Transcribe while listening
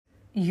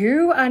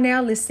You are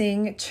now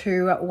listening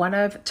to one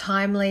of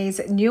Timely's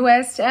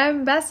newest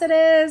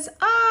ambassadors.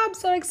 Oh, I'm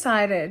so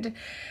excited.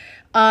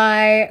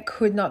 I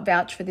could not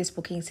vouch for this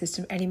booking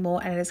system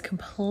anymore, and it has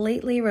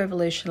completely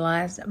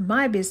revolutionized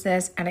my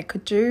business, and it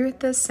could do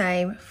the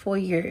same for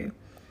you.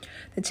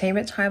 The team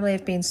at Timely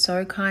have been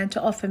so kind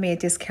to offer me a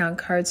discount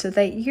code so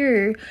that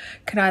you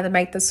can either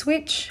make the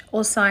switch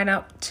or sign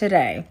up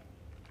today.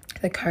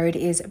 The code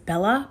is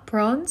Bella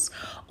Bronze,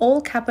 all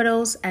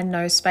capitals and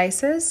no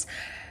spaces.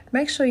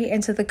 Make sure you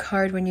enter the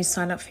code when you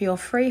sign up for your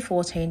free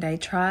 14-day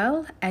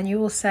trial, and you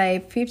will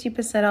save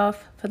 50%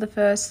 off for the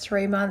first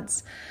 3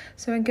 months.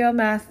 So in girl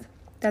math,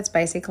 that's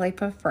basically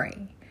for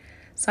free.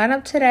 Sign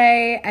up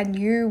today and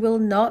you will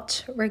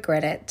not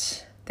regret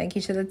it. Thank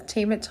you to the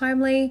team at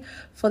Timely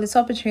for this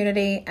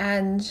opportunity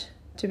and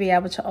to be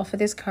able to offer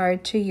this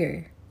code to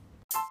you.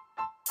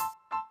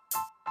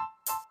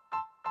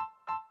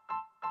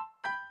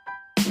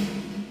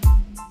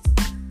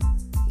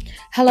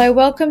 Hello,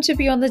 welcome to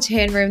Beyond the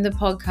Tan Room, the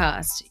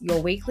podcast,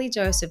 your weekly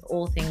dose of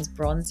all things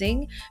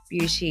bronzing,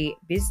 beauty,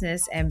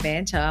 business, and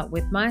banter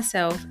with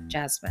myself,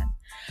 Jasmine.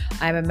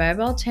 I'm a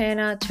mobile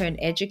tanner turned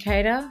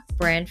educator,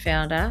 brand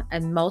founder,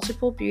 and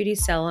multiple beauty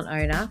salon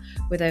owner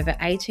with over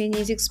 18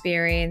 years'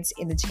 experience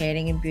in the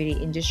tanning and beauty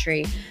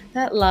industry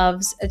that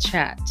loves a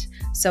chat.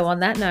 So, on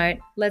that note,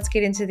 let's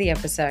get into the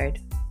episode.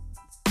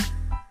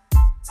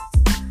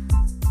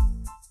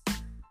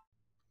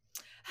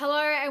 Hello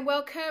and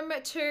welcome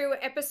to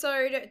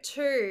episode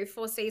 2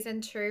 for season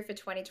 2 for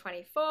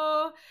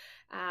 2024.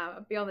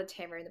 Beyond the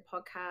Tan Room, the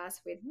podcast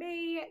with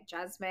me,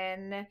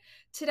 Jasmine.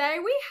 Today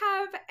we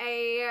have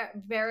a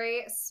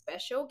very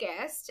special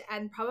guest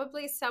and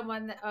probably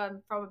someone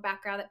from a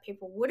background that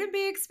people wouldn't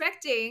be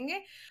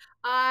expecting.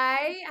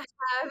 I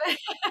have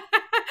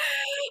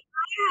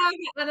I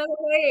have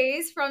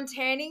Louise from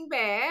Tanning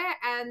Bear,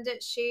 and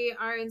she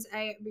owns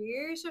a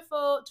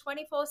beautiful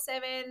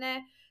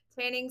 24/7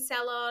 tanning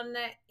salon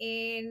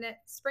in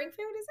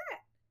Springfield, is it?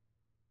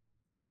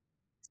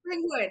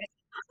 Springwood.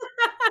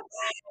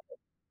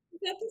 Is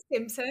that The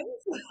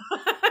Simpsons?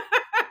 Oh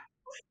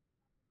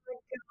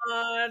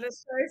God,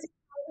 it's so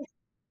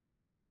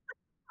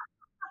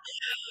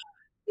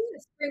yeah,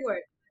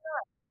 Springwood.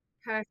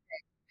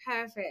 Perfect.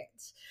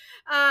 Perfect.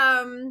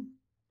 Um,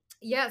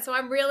 yeah, so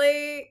I'm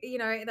really,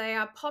 they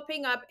are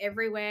popping up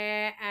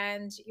everywhere,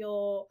 and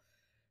your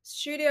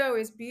studio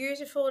is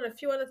beautiful and a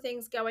few other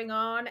things going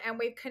on. And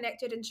we've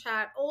connected and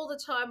chat all the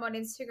time on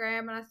Instagram.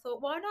 And I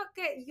thought, why not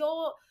get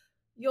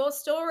your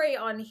story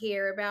on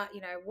here about,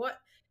 what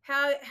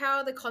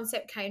how the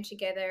concept came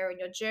together and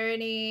your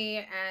journey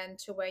and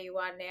to where you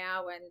are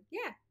now. And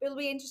yeah, it'll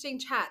be interesting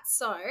chat.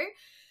 So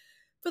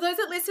for those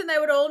that listen, they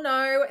would all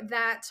know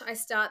that I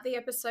start the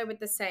episode with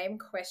the same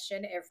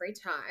question every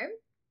time.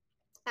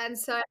 And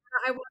so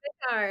I want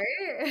to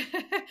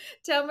know,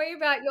 tell me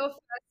about your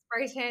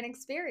first spray tan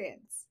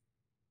experience.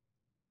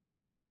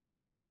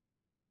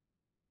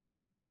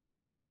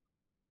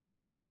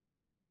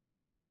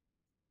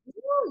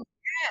 Ooh,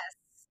 yes.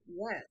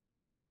 Yes.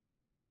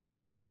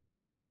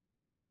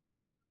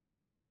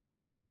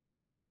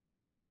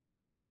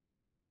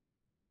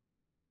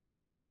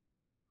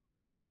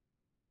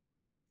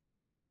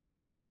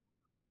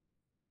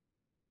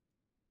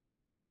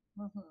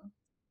 Mhm.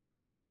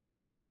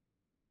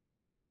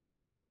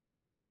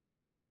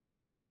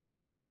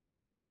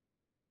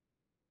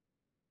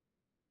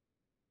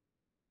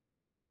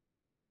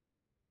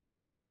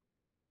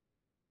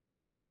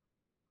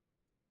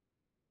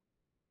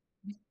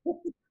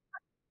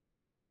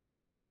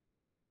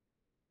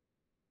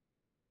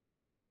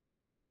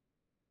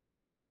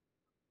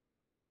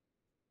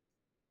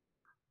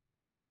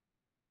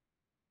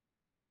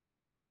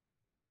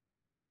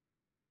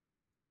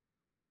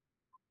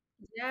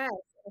 Yes,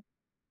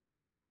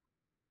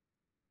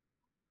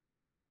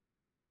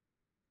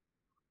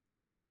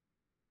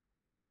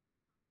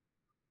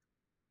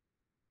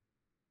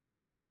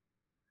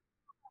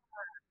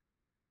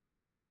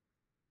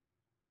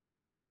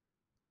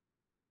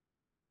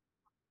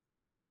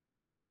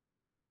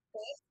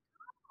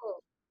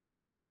 cool.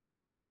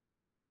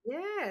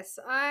 Yes,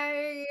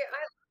 I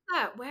love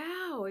that.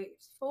 Wow,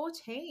 it's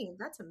 14.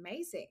 That's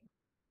amazing.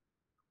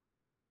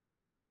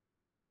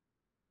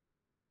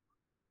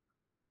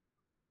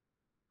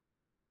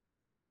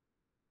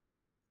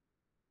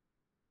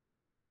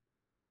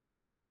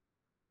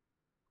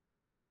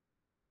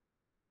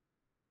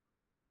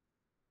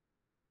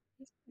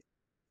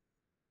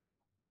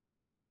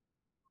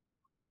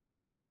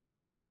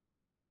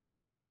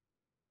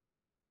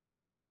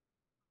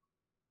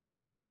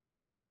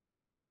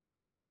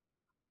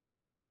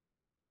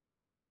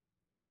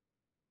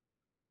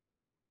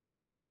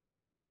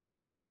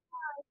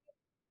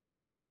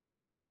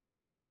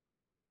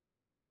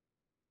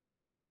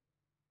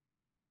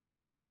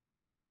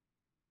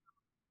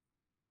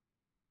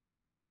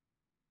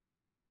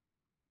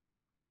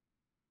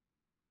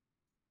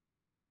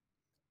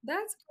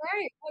 That's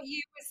great. What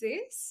year was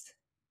this?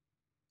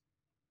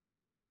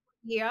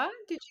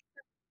 Did you?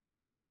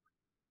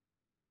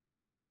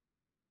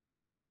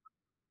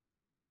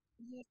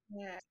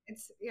 Yeah,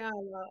 it's yeah.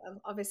 Well,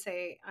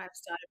 obviously, I've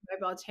started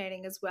mobile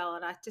tanning as well,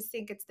 and I just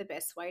think it's the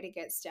best way to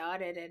get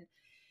started.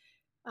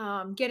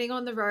 And getting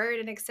on the road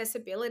and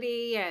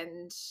accessibility,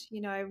 and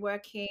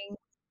working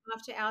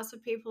after hours for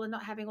people and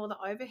not having all the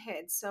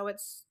overhead. So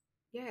it's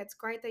yeah, it's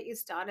great that you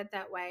started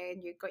that way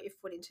and you got your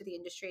foot into the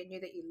industry and knew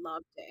that you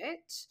loved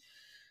it.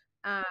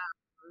 Um,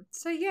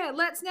 so yeah,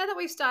 let's now that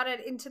we've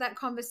started into that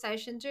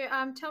conversation, do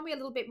tell me a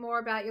little bit more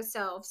about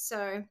yourself.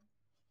 So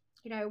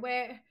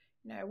where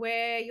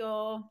where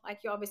you're like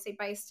you're obviously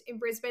based in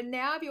Brisbane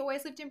now. Have you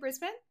always lived in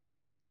Brisbane?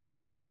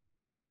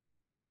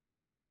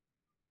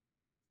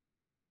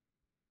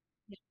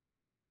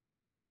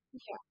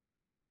 Yeah,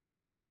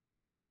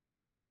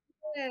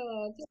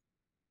 yeah,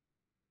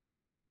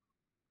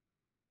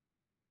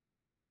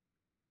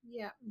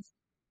 yeah.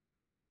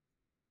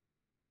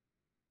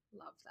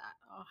 Love that.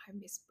 Oh, I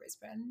miss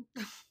Brisbane.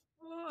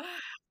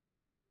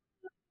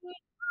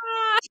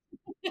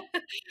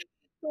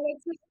 But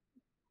it's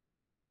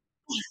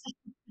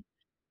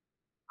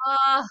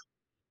ah,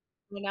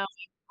 you know,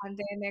 I'm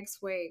there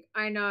next week.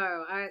 I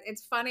know.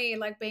 It's funny,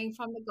 like being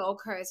from the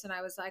Gold Coast, and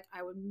I was like,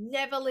 I would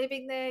never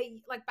living there.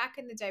 Like back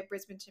in the day,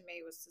 Brisbane to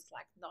me was just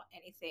like not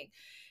anything,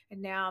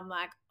 and now I'm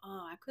like,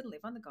 oh, I could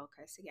live on the Gold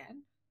Coast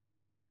again.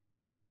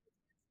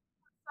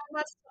 So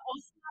much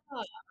to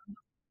offer.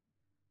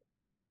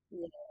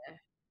 Yeah,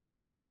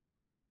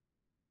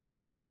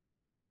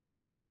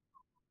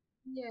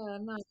 yeah,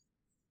 no,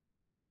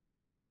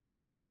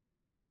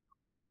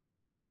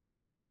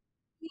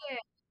 yeah,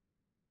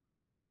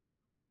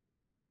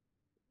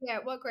 yeah.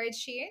 What grade's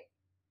she in?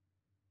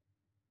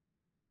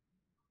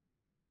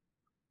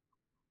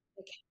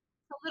 Okay,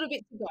 a little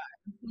bit to go.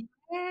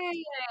 Yeah,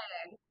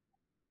 yeah.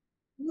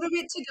 A little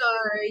bit to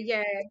go.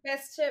 Yeah,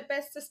 best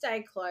to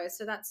stay close.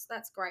 So that's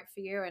great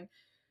for you, and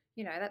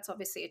that's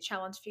obviously a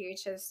challenge for you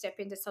to step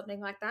into something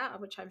like that,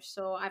 which I'm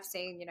sure I've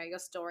seen your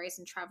stories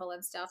and travel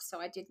and stuff. So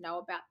I did know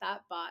about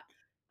that, but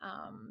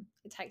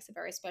it takes a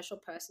very special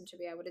person to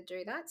be able to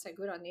do that. So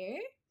good on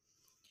you.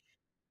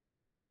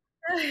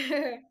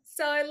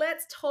 So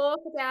let's talk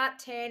about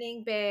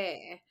tanning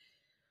bear.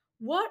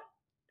 What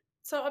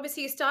So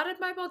obviously you started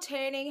mobile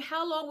tanning.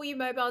 How long were you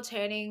mobile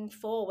tanning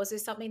for? Was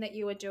this something that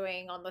you were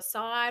doing on the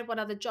side? What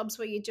other jobs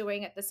were you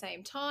doing at the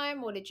same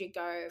time? Or did you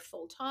go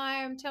full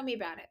time? Tell me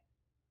about it.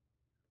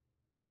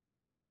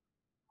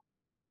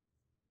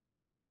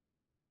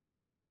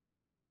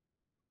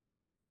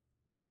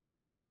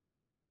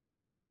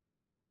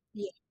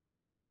 Yeah,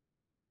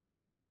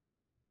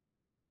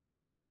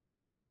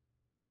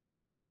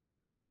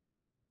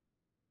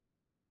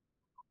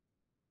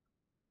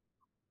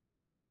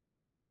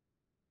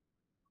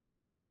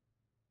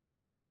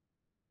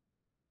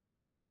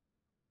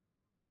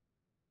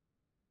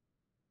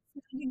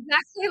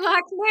 exactly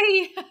like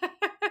me.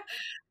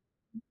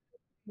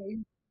 Yeah,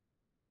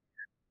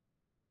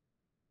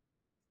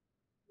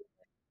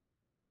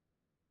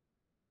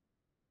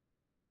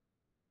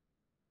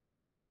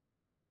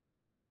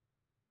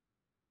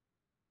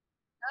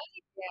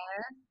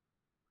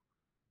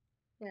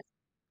 yeah,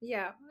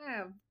 yeah.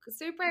 Yeah. 'Cause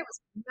Super 8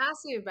 was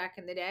massive back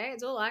in the day.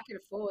 It's all I could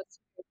afford.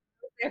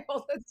 There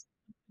all the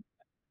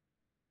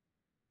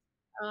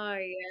Oh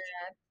yeah.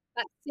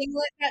 That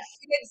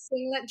fitted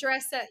singlet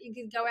dress that you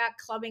could go out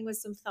clubbing with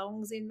some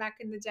thongs in back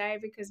in the day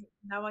because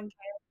no one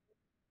cared.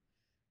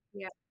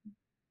 Yeah.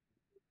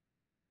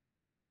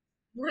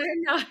 I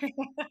know.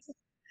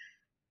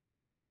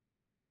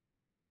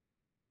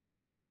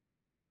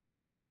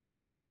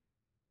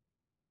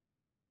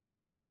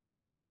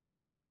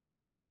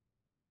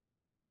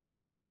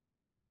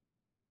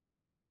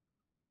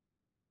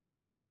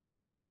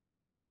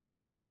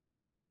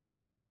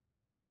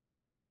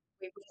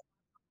 We've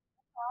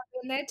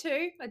been there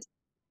too. I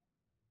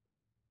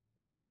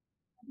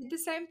did the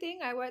same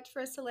thing. I worked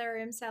for a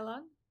solarium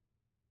salon.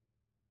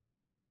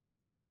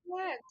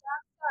 Yeah,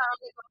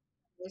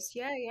 yes,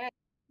 yeah, yeah.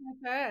 My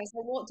first. I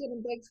walked in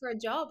and begged for a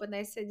job and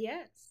they said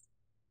yes.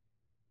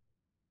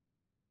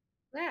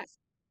 Yeah.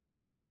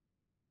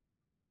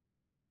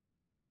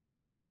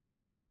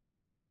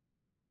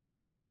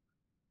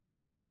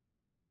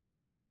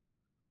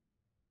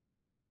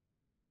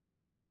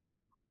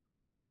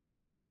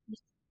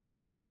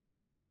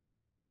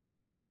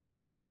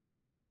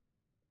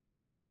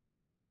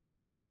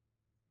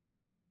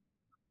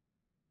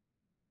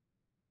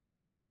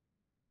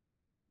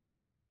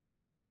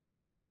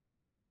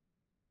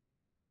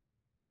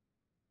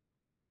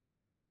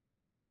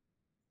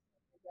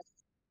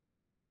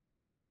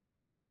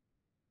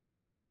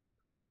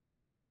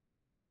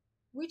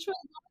 Which one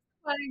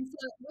was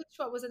the one which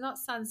one was it not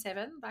Sun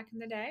 7 back in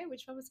the day?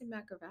 Which one was in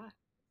Mount Gravatt?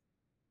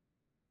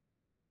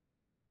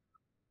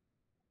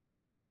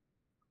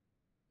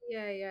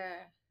 Yeah, yeah.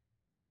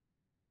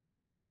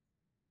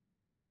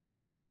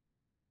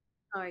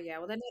 Oh yeah.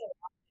 Well they're not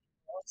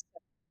all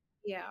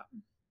yeah.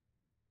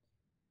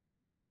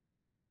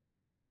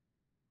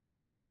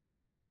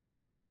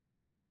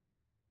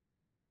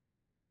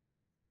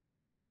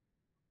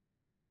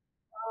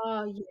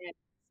 Oh yeah.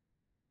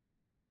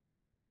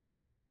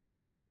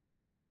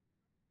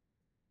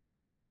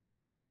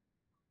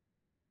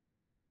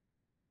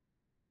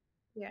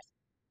 Yeah.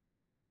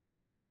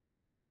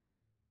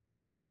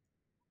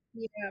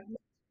 Yeah. Me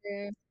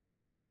too.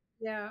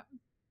 Yeah.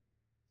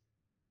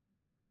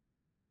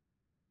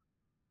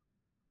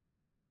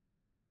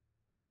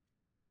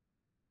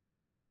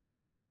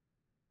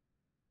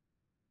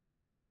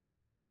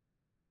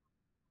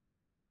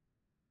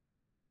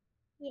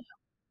 Yeah.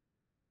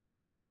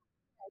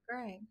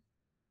 Great.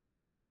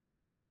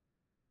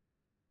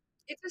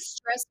 It's a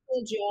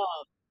stressful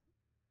job.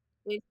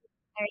 It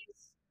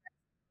is.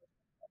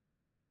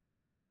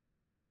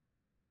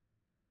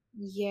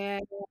 Yeah.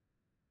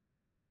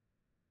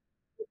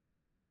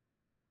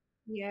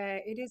 Yeah.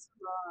 It is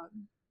a lot.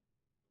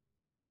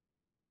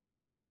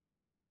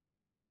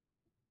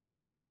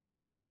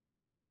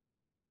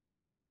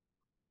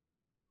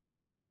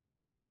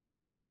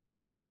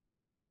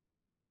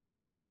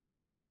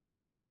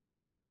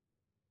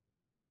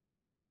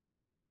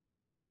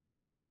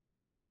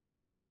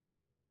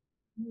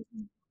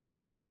 Mhm.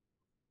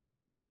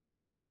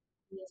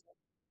 Yeah.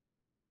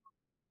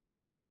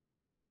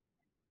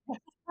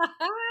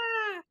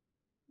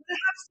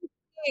 That's the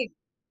thing.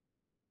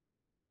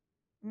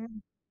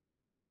 Mm.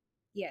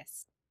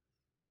 Yes.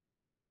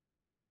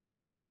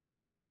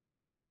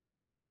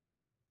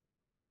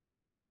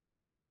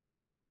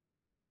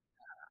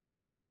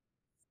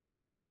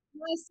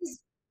 This is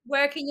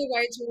working your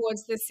way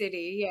towards the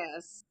city.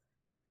 Yes.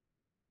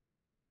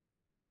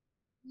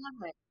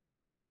 Love it.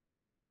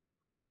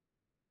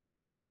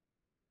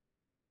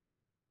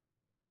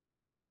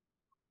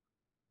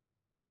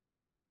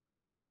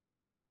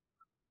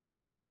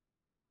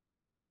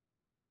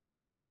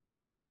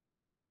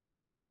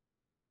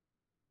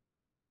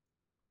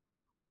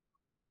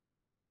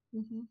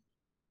 Hmm.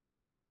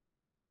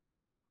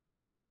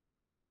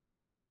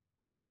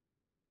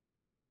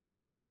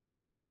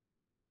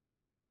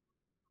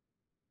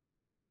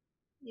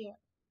 Yeah.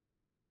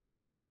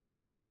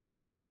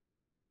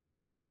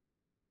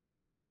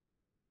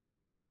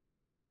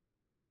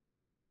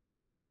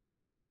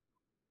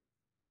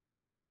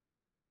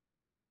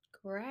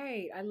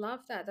 Great. I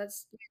love that.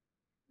 That's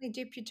you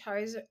dip your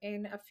toes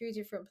in a few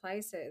different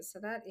places. So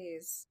that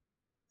is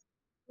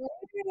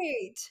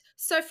great.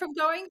 So from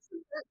going to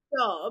that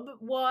job,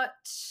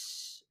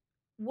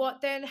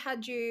 what then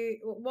had you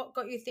what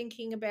got you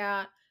thinking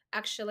about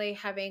actually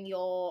having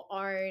your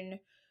own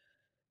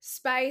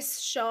space,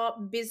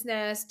 shop,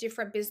 business,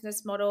 different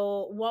business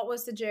model? What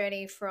was the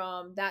journey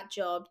from that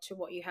job to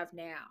what you have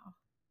now?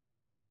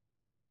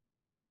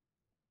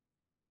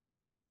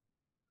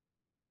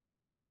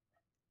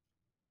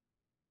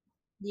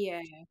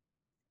 Yeah,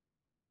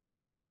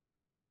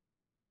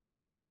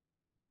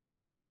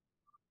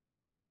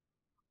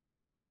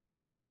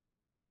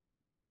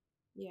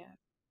 yeah,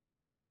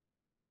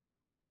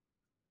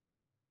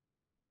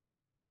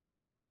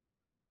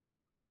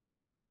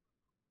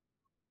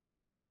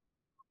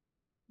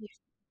 yeah,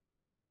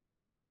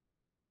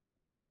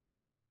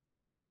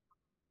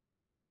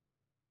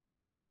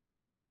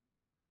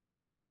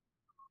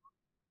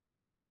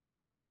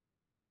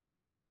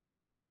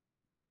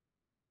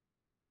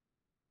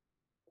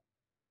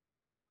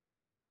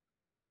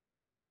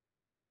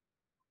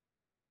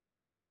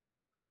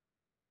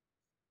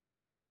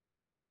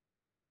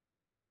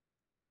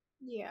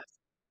 yeah,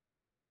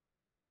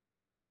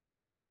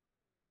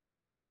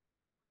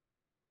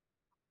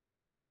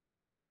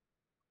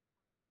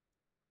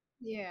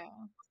 yeah.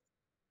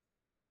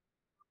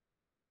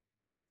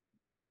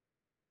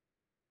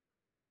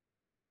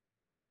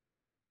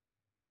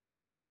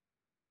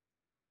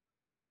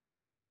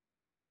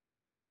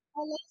 I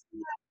love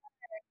that.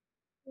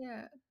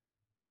 Yeah.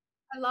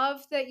 I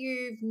love that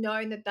you've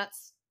known that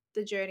that's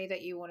the journey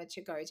that you wanted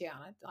to go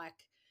down. Like,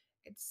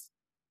 it's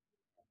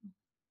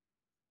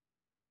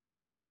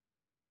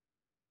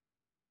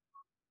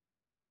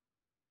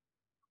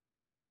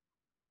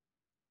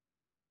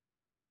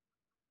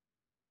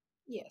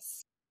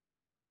yes,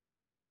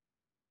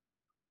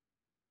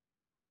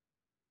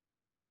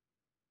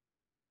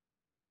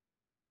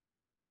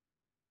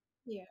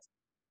 yes,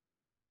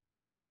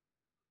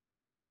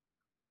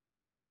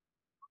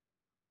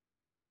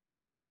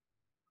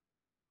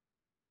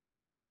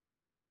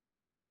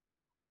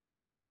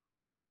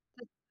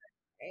 that's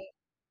great.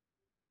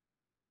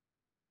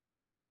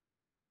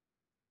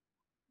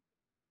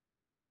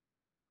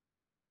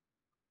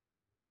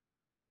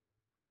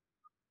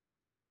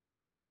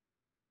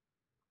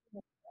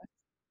 That's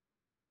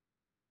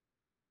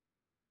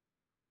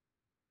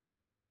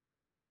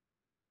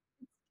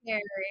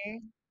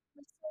scary.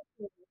 That's so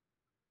cool.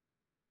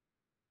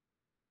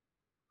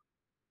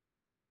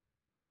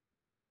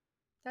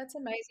 That's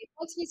amazing.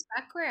 What's his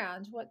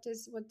background? What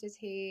does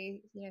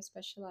he,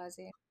 specialize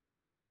in?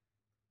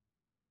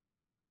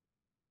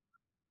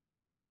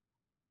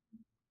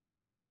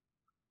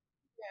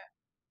 Yeah.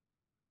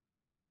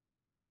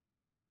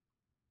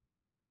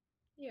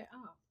 Yeah.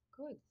 Oh,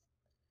 good.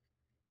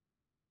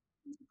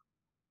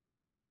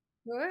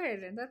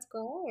 Good. That's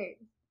great.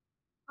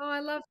 Oh, I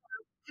love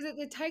that.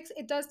 'Cause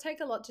it does take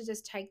a lot to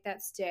just take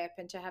that step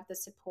and to have the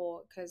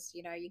support because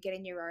you get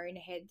in your own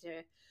head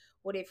to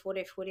what if, what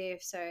if, what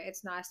if. So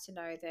it's nice to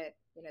know that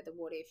the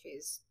what if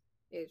is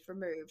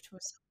removed from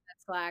something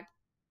that's like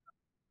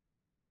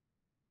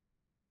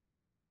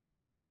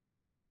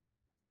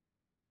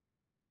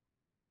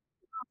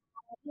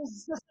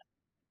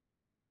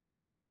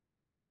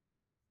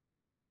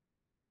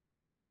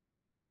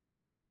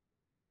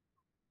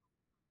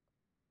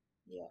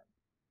yeah,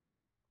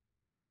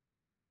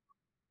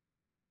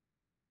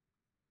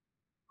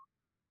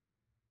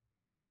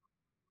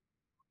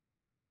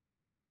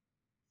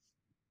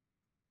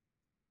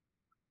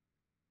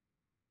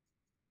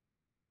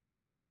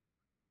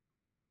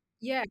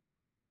 yeah,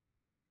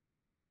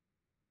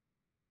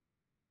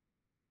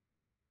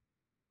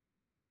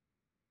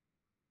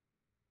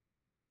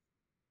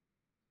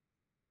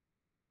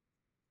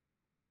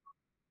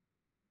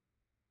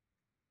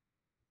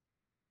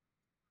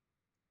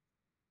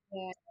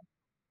 yeah.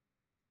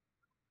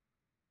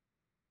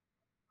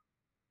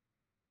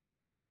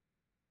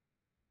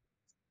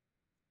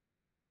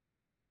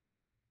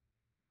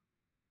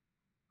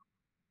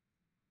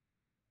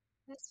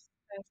 That's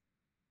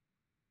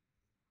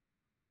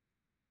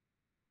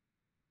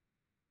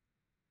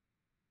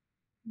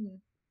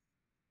mm,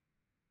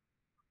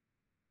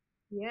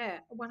 yeah,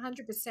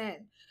 100%.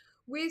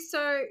 With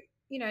so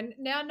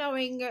now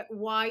knowing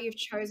why you've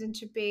chosen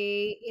to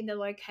be in the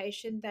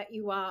location that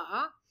you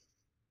are,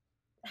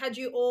 had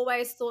you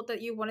always thought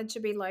that you wanted to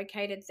be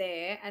located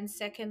there? And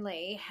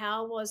secondly,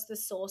 how was the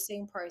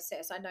sourcing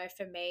process? I know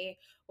for me,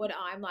 what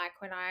I'm like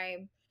when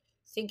I'm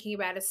thinking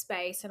about a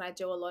space and I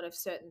do a lot of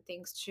certain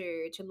things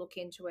to look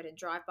into it and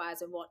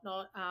drive-bys and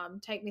whatnot.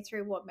 Take me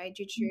through what made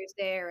you choose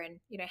there and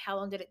how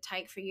long did it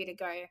take for you to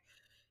go,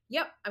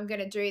 yep, I'm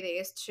gonna do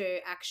this to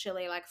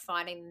actually like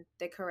finding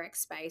the correct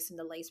space and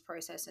the lease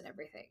process and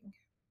everything.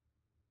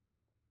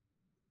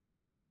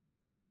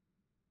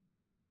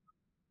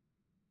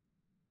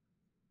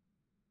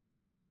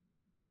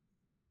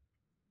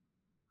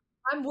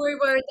 I'm woo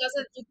woo. It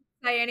doesn't you can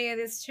say any of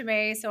this to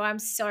me, so I'm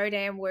so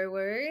damn woo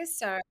woo.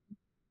 So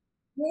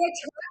you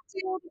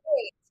attracted all the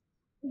bees.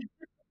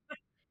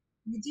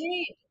 You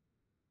did.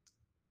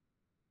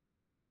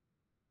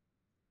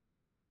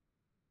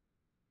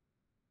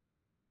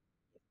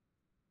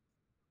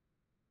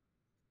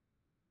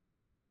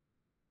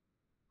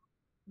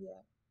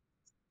 Yeah.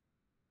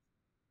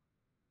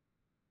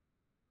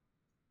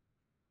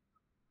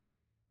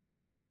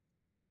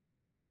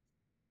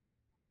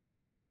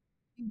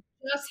 You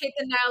just hit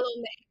the nail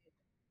on the head.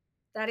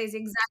 That is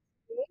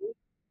exactly.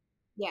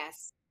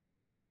 Yes.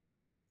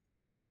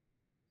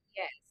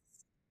 Yes.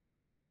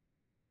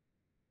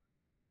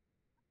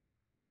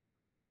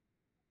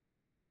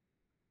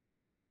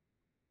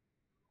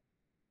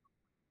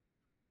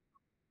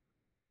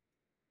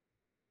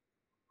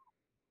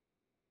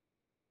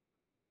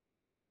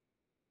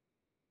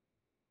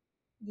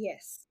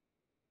 Yes.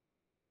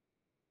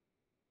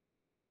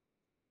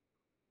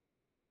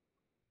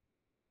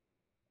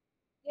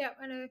 Yeah,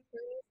 I know.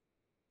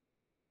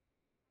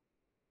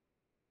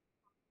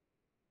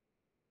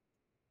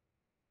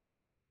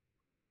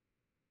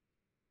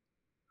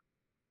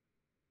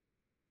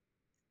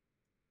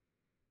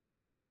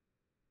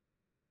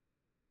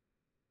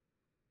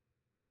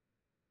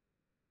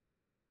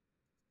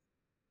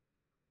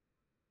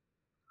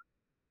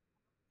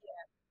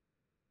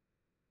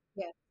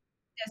 Yeah.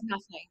 There's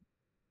nothing.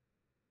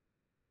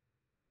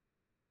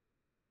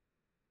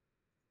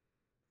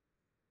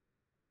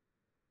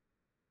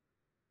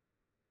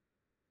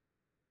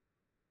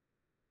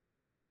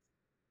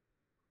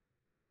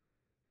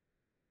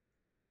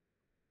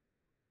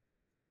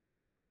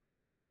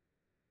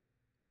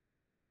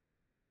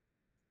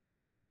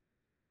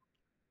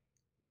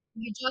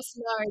 You just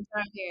know,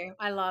 don't you?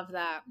 I love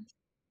that.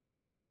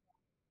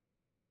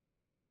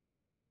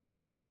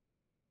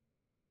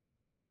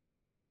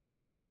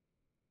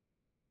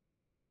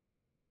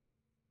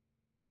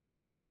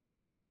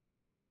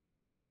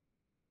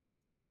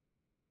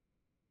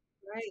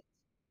 Right.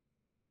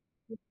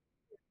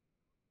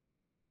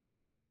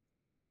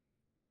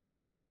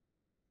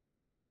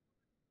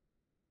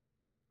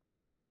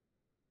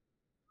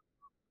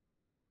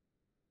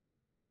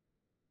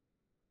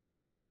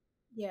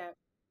 Yeah.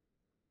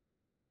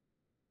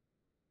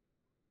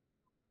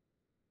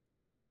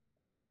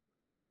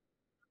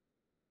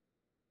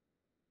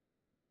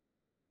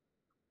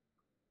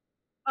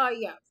 Oh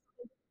yeah.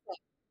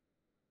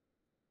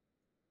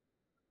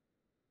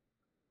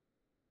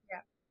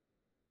 Yeah.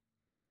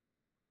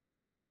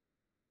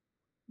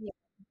 Yeah.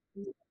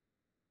 Yeah.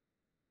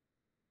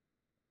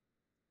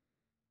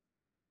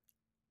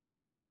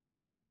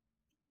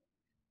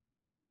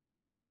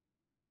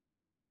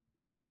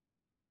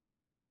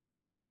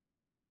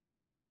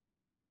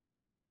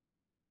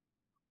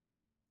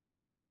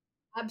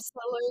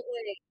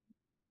 Absolutely.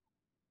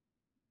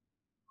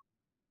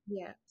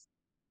 Yeah.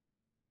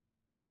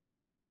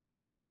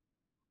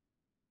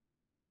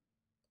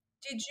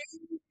 Did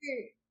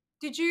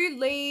did you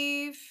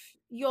leave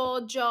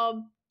your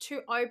job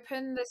to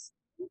open this?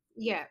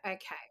 Yeah,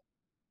 okay.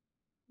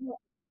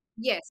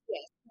 Yes,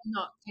 yes.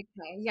 Not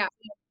okay. Yeah.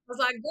 I was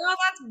like, girl,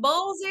 that's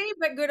ballsy,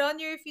 but good on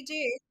you if you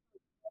did.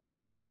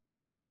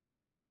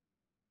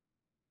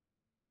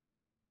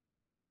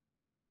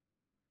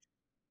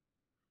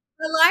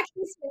 I like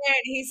this man.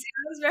 He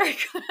sounds very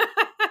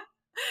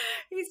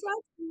he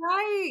sounds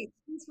great.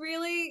 He's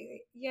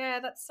really yeah,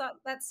 that's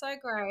so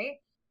great.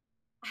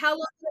 How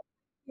long did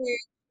it take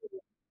you?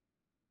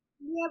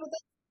 Yeah, but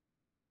that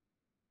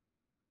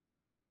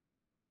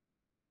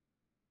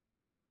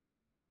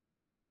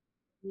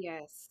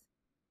yes.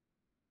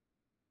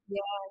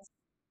 Yes.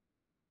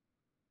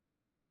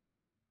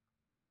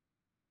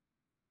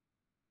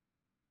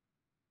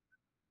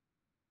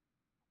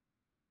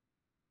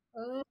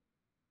 Oh,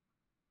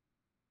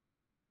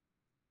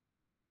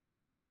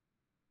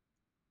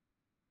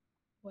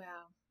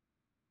 wow.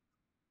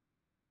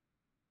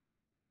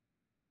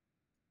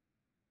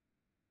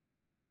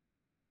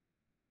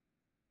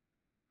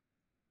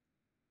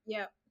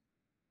 Yep.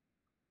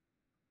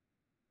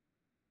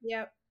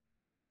 Yep.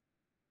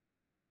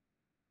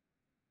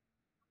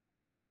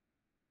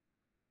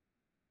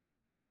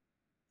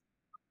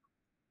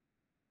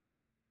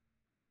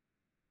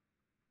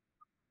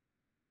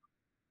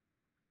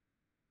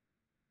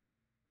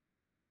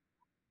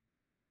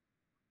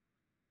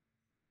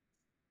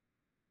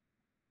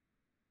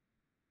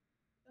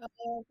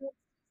 Oh, that's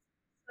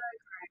so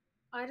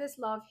I just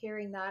love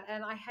hearing that.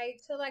 And I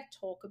hate to like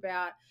talk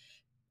about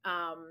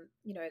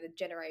the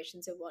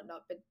generations and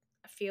whatnot, but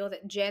I feel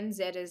that Gen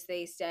Zers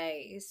these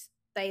days,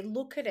 they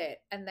look at it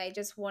and they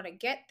just want to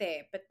get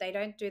there, but they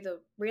don't do the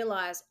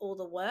realize all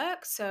the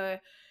work. So,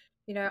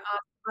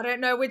 I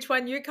don't know which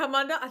one you come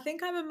under. I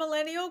think I'm a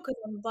millennial because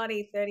I'm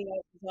bloody 38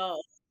 years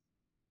old.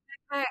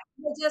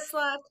 We're just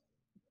like,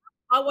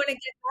 I want to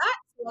get that,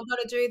 so I've got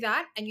to do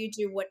that, and you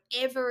do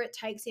whatever it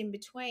takes in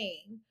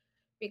between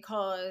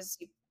because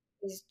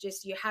is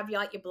just you have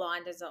like your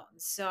blinders on.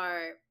 So,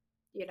 I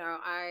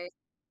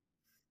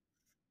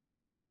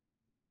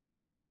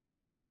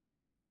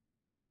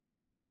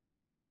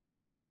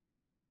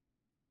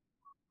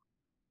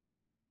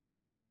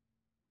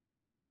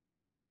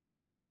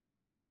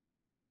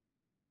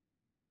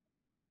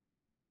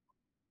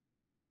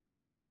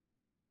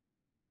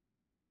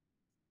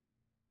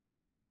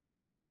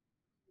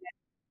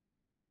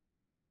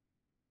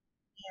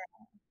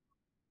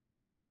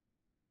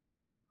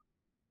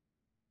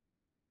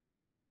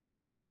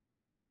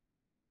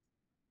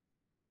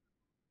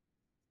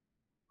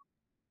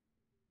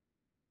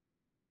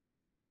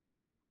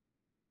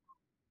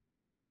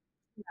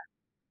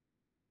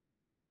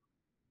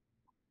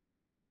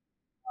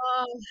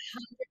oh,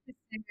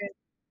 100%.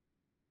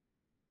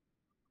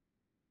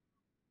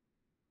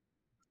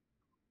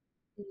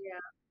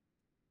 Yeah.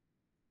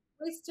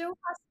 We still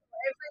hustle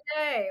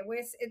every day.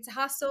 It's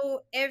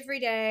hustle every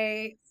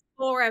day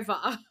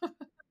forever.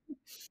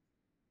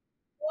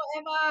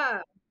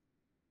 Forever.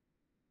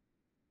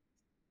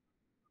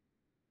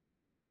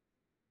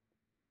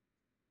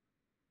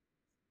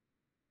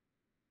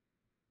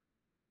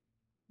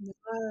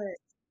 No,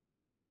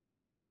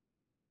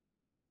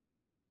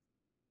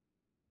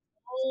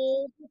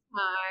 all the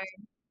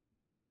time.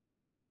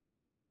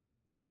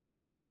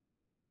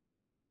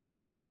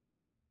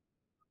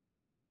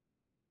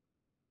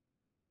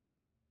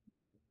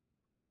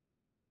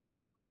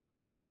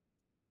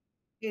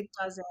 It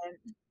doesn't.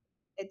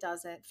 It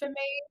doesn't. For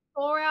me,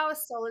 4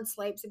 hours solid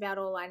sleep's about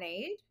all I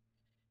need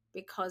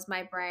because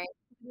my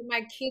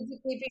kids are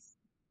keeping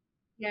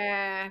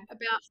yeah,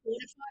 about 4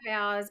 to 5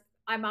 hours.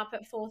 I'm up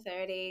at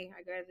 4:30.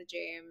 I go to the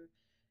gym,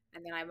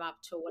 and then I'm up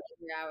till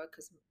whatever hour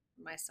because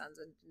my son's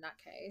a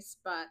nutcase.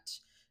 But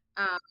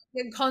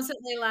then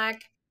constantly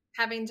like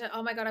having to,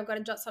 oh my God, I've got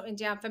to jot something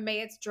down. For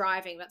me, it's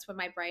driving. That's when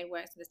my brain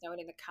works and there's no one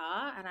in the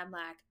car. And I'm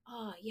like,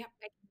 oh, yep,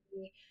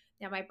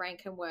 now my brain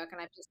can work.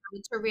 And I've just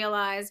started to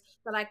realize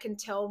that I can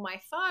tell my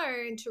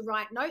phone to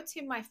write notes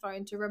in my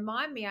phone to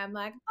remind me. I'm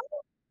like,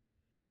 oh,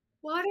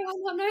 why do I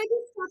not know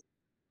this stuff?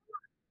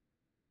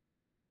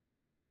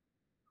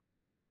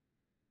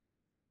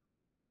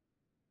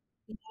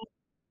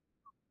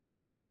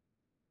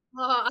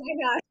 Oh, I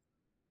know.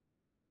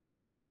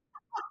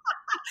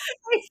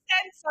 I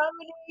sent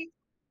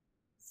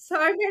so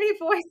many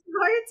voice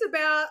notes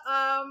about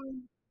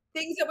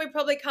things that we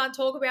probably can't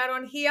talk about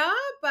on here,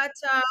 but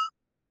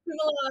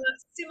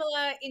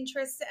similar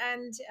interests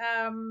and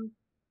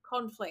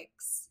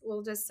conflicts.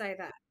 We'll just say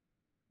that.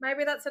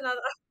 Maybe that's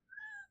another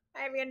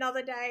maybe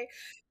another day.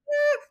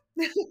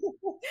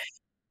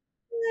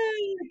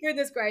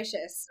 Goodness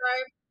gracious.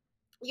 So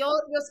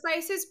your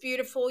space is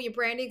beautiful. Your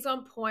branding's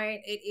on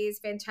point. It is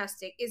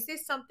fantastic. Is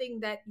this something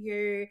that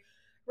you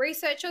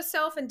research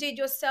yourself and did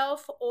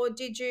yourself, or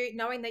did you,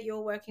 knowing that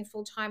you're working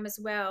full time as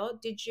well,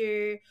 did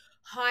you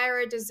hire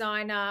a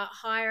designer,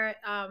 hire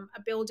a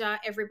builder,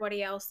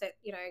 everybody else that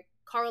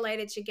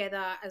correlated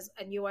together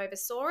and you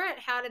oversaw it?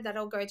 How did that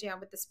all go down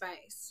with the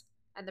space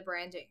and the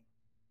branding?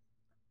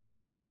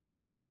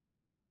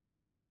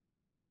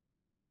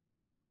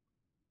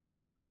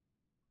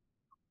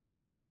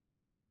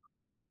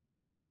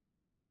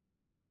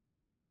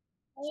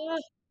 Oh,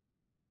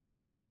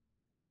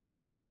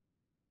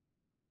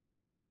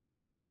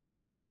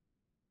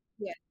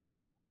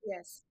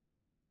 Yes.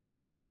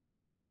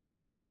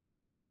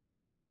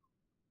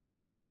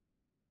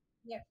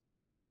 Yeah.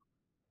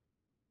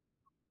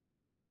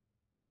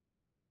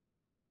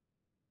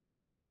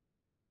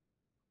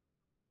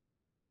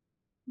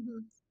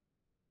 Mhm.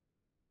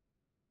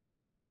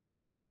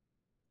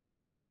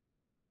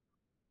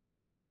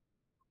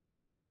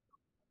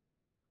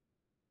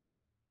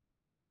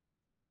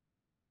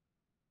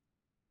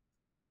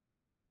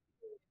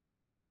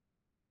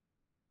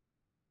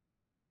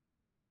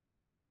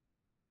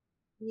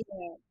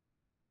 Yeah.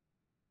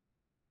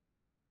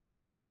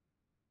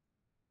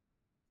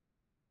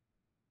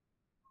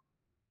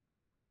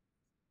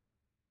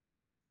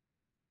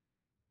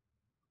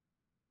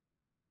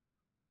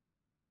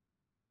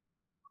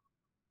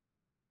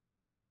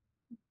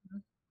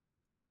 Mhm.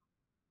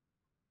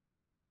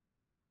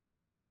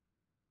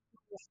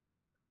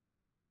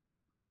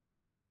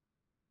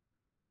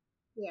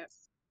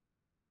 Yes.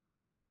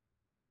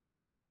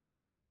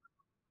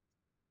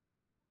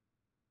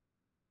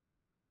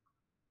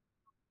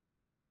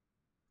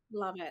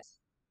 Love it.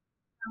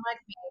 I like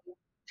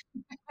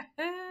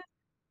me.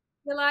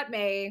 You're like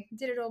me.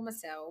 Did it all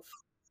myself.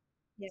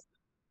 Yes.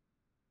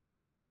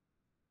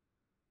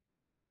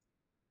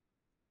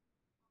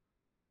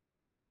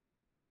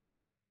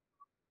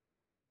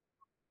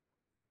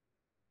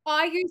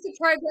 I used a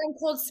program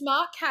called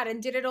SmartCat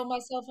and did it all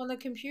myself on the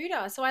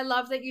computer. So I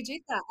love that you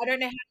did that. I don't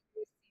know how to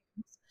use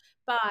Sims,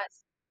 but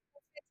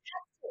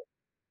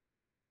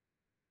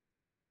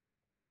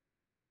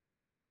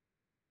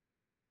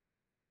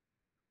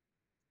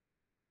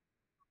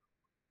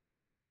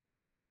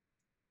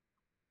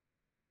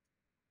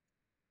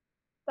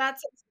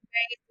that's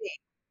amazing.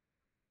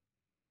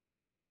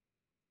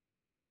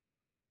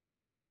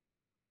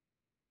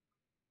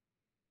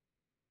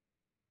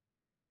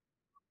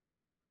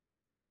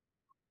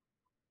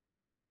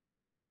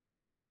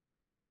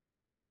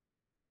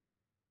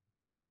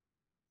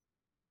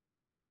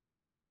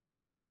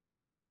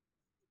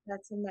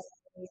 That's amazing.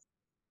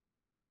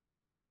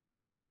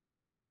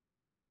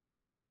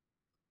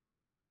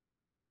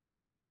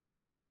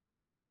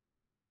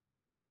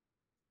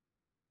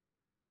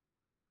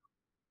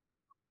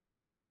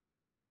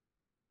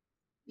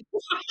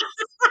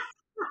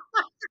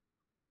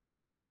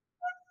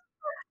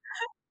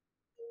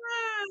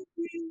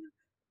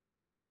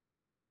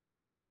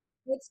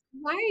 It's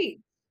great.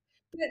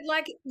 But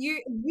like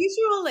you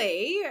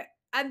visually,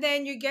 and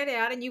then you get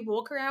out and you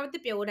walk around with the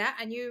builder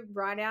and you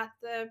write out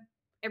the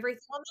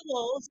everything on the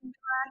walls. And be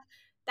like,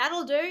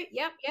 that'll do.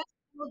 Yep, yep,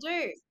 will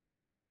do.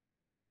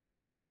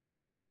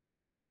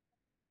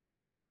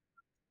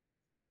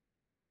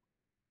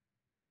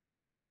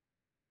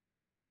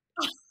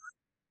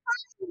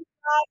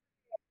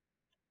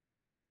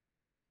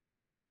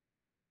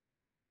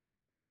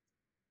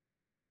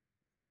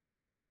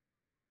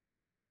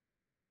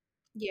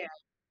 Yeah,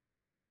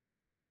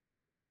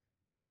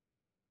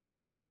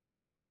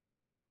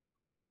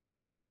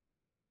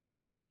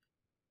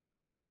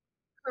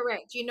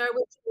 correct. You know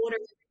which order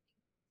to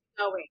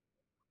go in.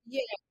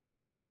 Yeah,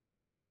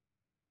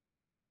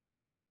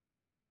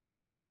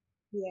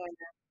 yeah,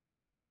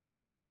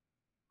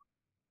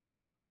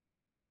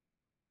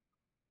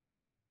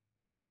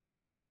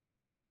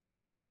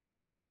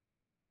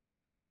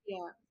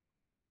 yeah.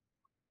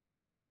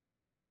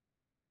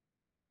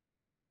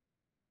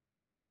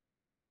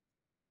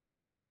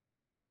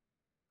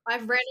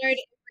 I've renoed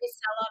every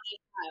salon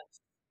I have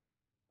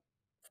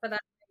for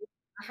that.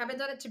 I haven't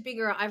done it to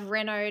bigger. I've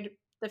renoed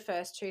the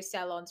first two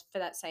salons for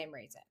that same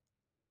reason.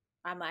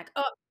 I'm like,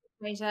 oh,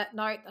 change that.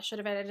 No, I should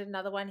have added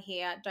another one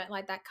here. Don't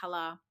like that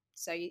color.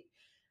 So you,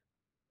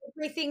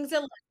 everything's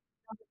a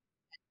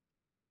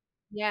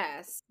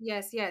yes,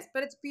 yes, yes.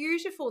 But it's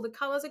beautiful. The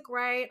colors are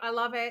great. I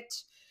love it.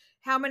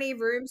 How many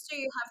rooms do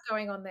you have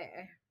going on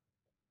there?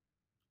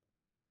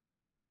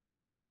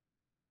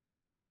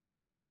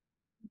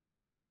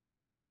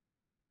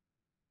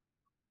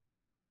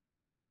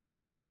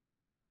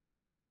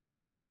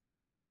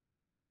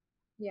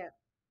 Yeah,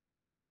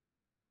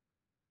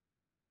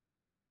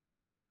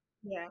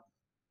 yeah,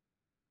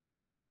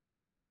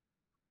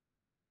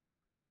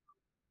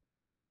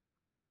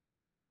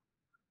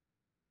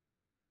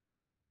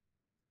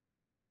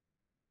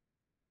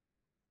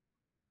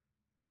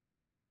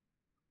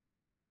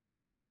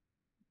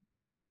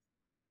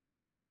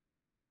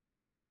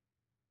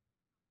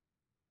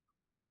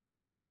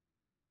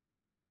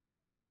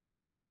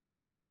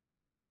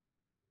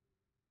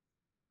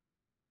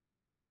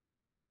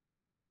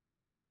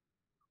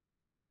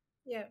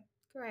 yeah.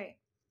 Great.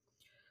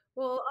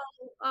 Well,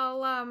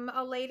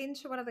 I'll lead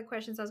into one of the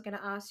questions I was going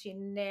to ask you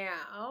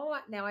now.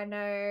 Now I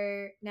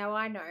know. Now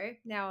I know.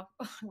 Now,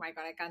 oh my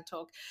God, I can't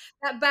talk.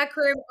 That back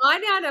room. I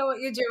now know what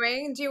you're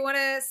doing. Do you want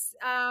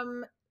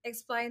to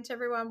explain to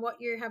everyone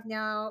what you have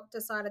now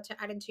decided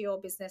to add into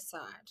your business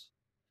side?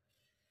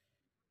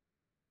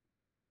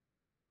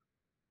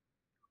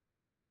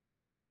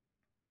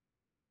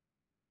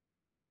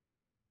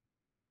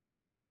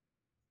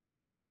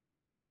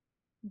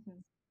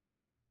 Mhm.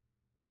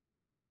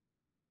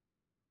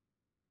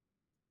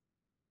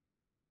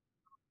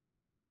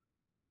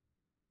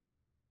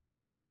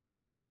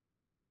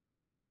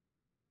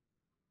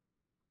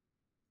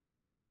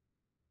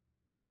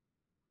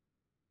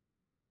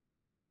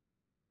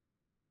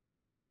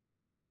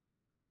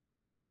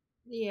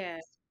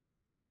 Yeah.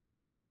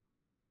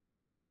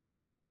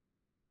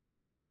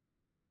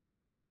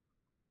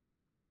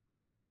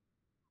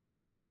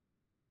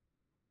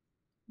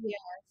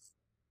 Yes.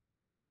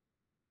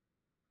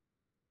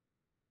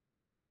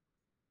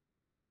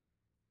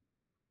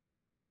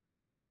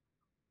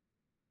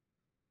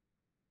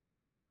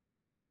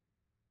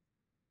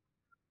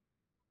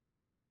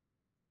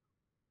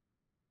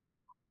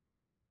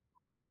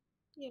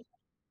 Yeah.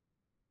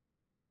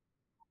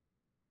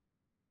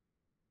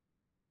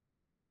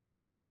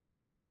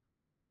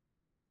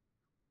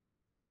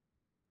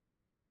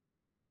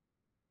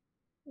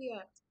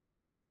 Yeah.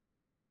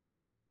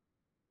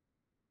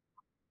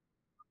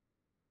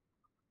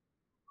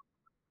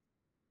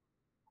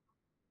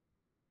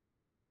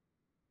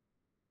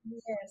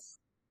 Yes.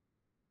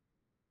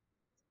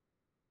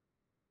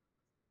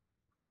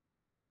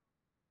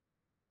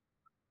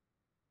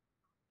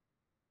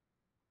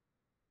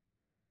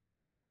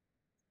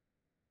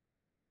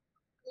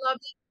 Love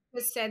that you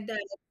just said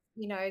that,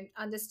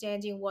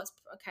 understanding what's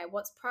okay,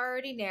 what's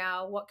priority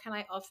now, what can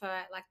I offer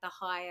at like the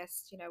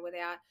highest,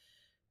 without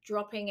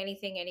dropping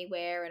anything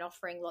anywhere and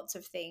offering lots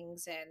of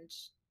things and,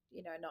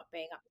 not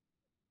being up.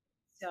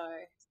 So,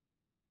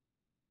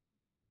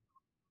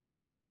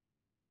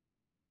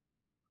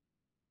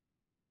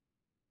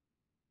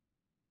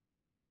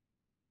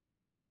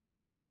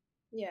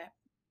 yeah.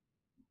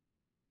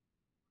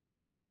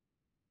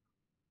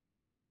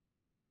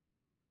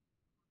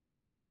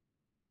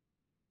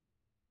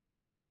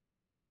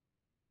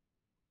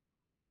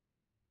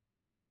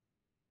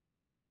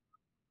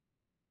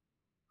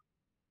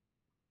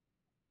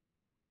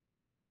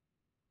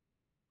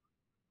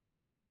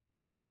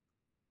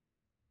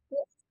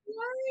 That's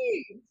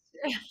great.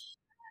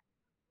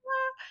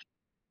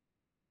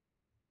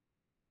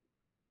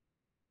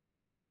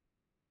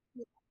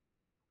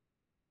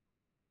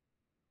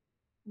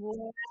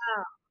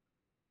 Wow.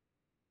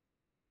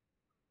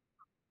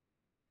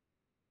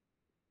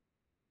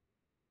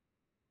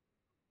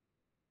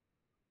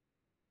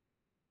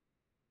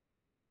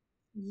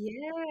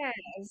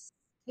 Yes.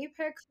 Keep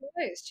her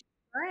close. She's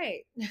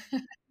great.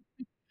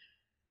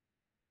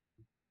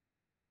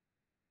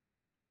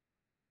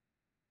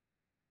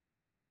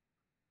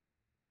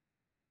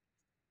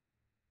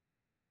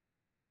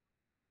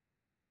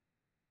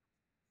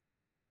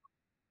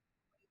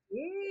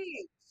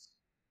 Great.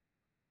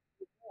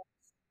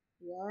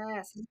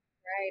 Yes. It's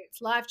great.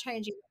 It's life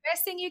changing. The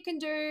best thing you can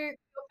do, your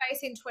face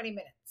in 20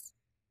 minutes.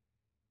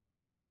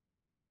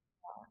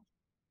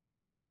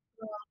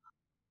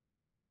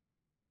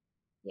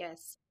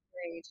 Yes.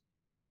 Agreed.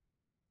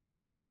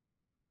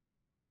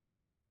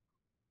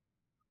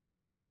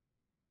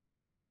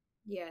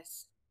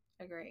 Yes.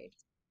 Agreed.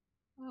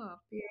 Oh,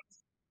 beautiful.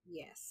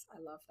 Yes, I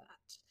love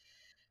that.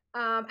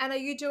 And are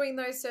you doing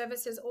those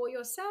services all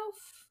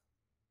yourself?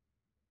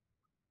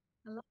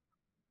 I love,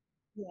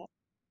 yeah.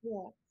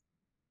 Yeah.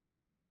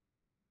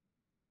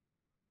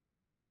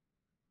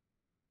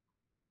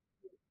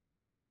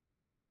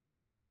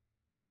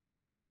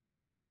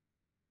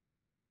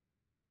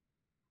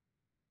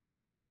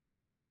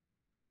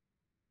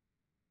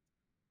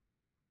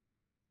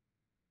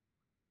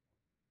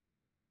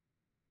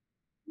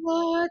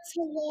 What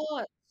a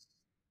lot.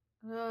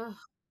 Oh,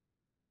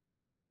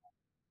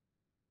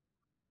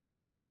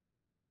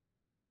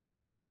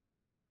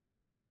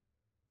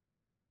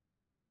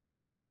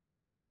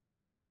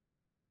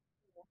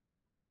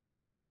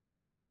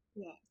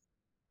 yeah.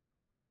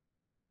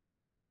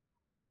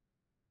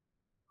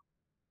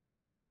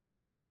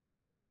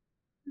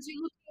 Because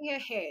you're looking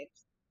ahead.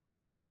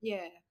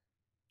 Yeah.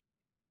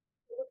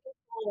 You're looking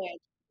forward.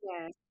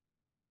 Yeah.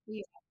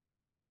 Yeah.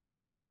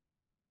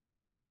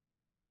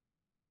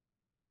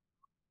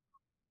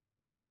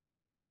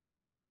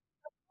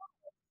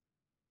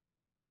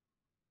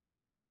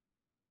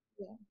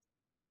 Yeah.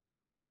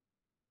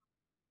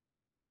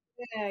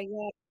 Yeah.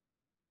 Yeah.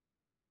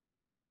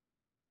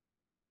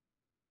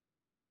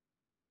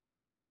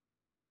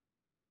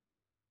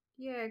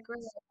 Yeah.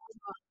 Great.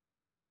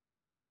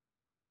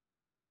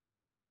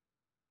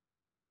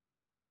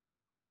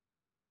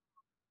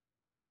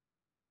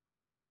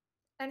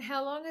 And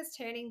how long has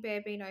Turning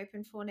Bear been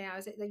open for now?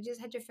 Is it that you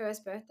just had your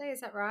first birthday? Is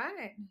that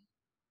right?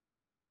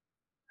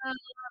 Oh,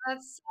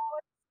 that's so,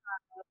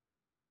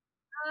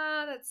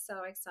 that's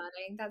so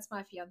exciting. That's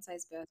my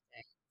fiance's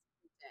birthday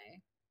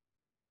today.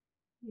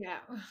 Yeah.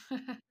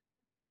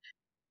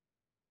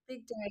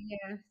 Big day,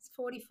 yeah. He's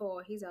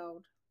 44. He's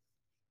old.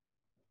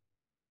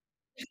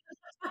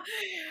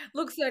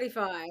 Looks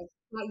 35.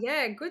 But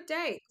yeah, good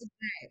date.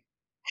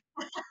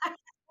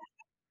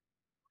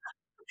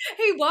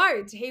 He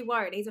won't. He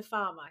won't. He's a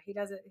farmer. He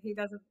doesn't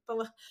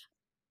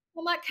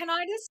I'm like, "Can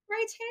I just spray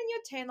tan your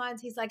tan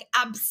lines?" He's like,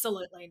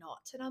 "Absolutely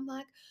not." And I'm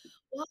like,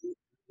 "Why don't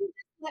you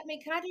just let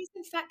me can I do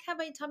some fat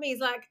cavity tummy?" He's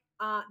like,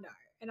 no."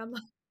 And I'm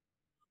like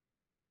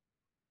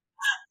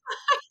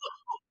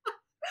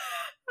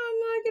I'm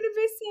like, "It'll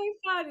be so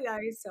fun." Yeah,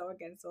 he's so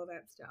against all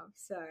that stuff.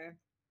 So,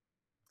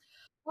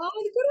 well,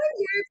 good on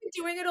you for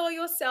doing it all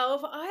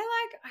yourself. I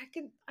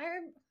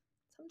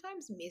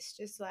sometimes miss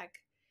just like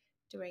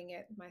doing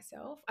it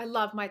myself. I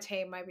love my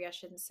team. Maybe I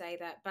shouldn't say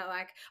that, but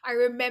like I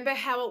remember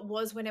how it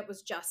was when it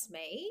was just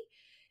me,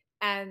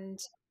 and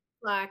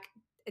like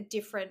a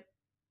different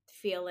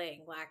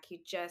feeling. Like you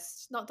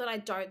just, not that I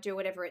don't do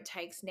whatever it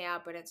takes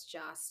now, but it's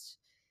just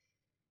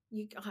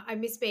you. I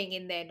miss being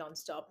in there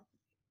nonstop.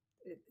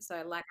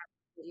 So like,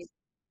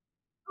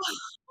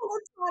 all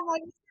the time I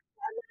miss it.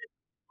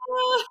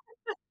 Oh,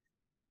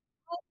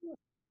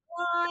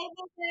 I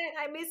miss it.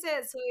 I miss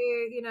it. So,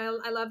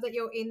 I love that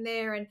you're in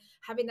there and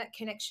having that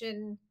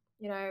connection,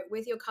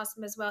 with your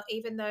customers. Well,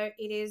 even though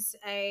it is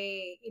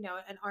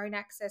an own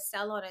access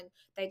salon and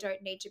they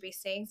don't need to be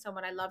seeing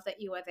someone. I love that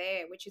you are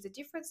there, which is a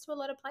difference to a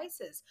lot of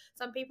places.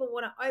 Some people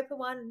want to open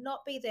one,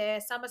 not be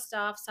there. Some are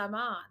staff, some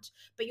aren't.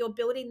 But you're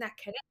building that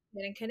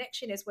connection, and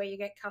connection is where you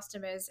get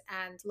customers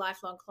and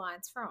lifelong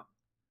clients from.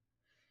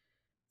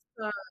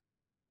 So,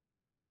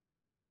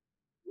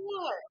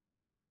 yeah,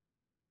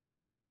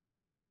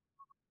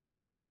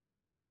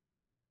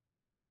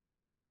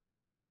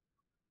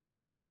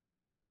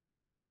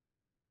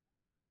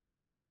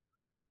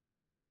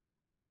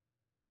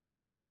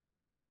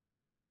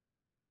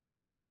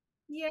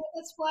 yeah,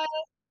 that's why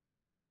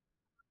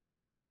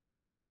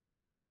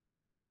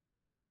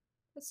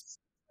it's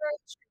very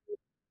true.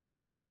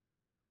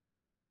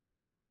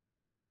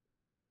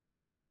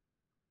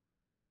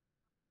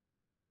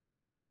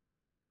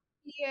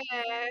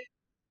 Yeah.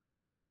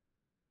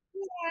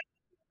 Yeah.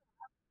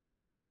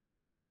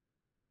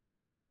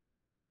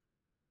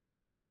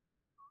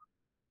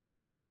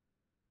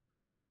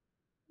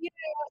 Yeah,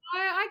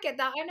 I get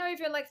that. I know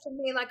even like for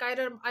me, like I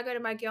go to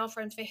my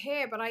girlfriend for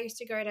hair, but I used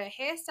to go to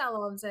hair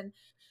salons and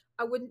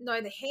I wouldn't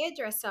know the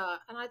hairdresser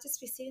and I'd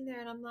just be sitting there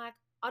and I'm like,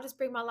 I'll just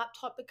bring my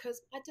laptop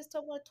because I just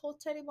don't want to talk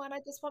to anyone. I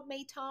just want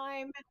me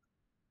time.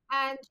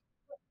 And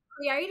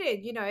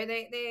created,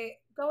 they're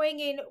going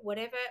in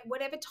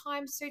whatever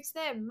time suits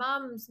them,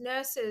 mums,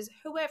 nurses,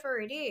 whoever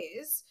it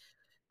is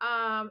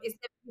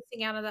never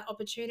missing out on that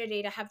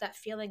opportunity to have that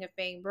feeling of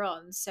being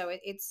bronze. So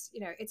it's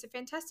a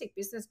fantastic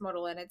business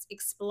model and it's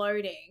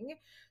exploding.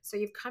 So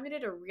you've come in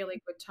at a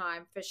really good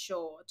time for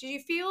sure. Do you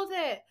feel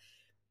that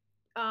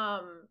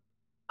um,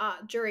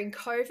 during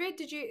COVID,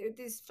 did you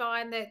just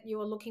find that you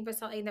were looking for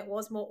something that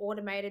was more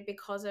automated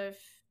because of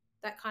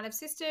that kind of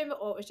system,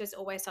 or it was just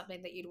always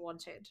something that you'd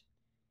wanted?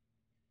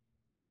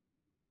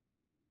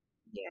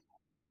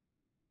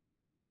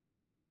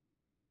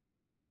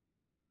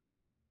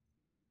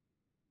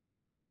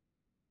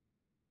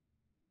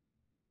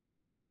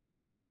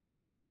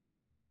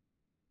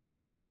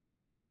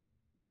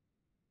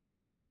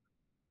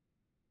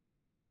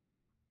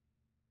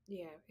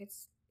 Yeah,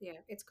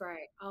 it's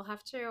great. I'll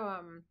have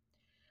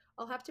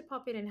to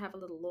pop in and have a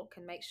little look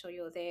and make sure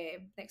you're there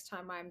next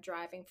time I'm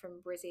driving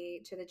from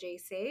Brizzy to the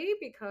GC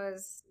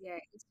because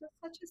it's just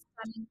such a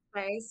stunning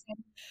space. And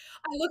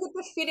I look at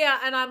the fit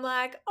out and I'm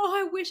like, oh,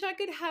 I wish I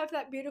could have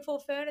that beautiful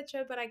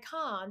furniture, but I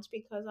can't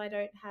because I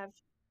don't have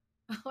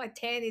like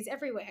tannies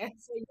everywhere.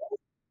 So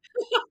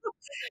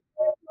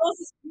yours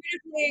is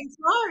beautifully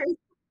enclosed.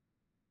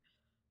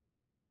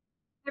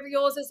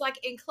 Yours is like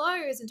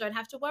enclosed and don't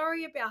have to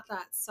worry about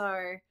that.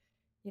 So,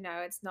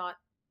 it's not,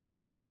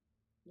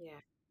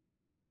 yeah.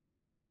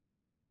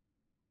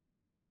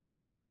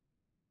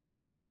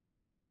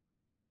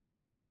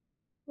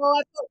 Well,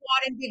 I've got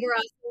white and bigger,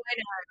 so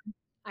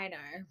I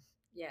know.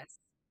 Yes.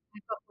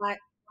 I've got white.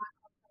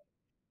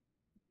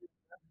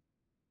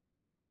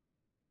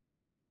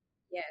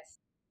 Yes.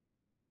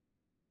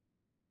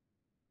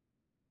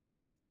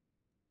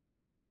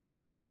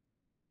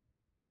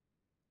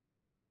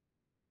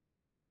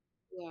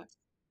 Yeah.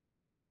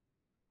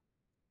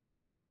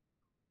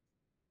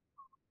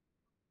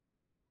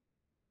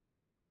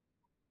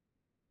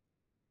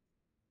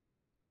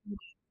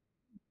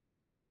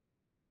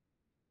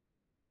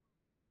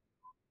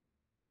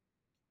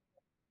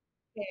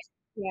 Yeah.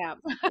 Yeah.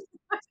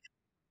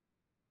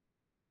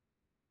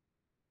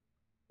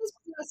 It's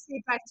nice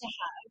feedback to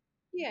have.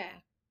 Yeah.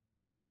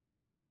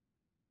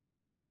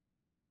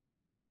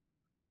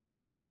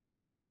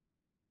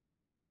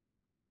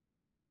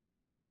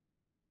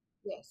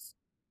 Yes.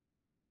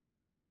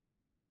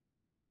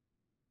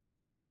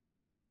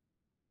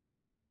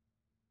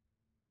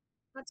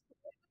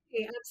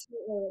 Absolutely.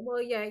 Absolutely.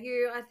 Well,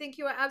 yeah, I think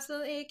you are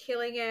absolutely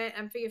killing it.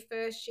 And for your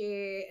first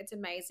year, it's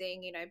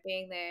amazing.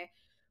 Being there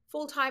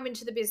full time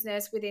into the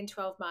business within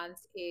 12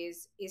 months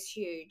is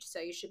huge. So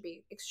you should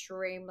be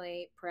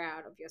extremely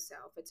proud of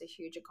yourself. It's a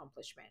huge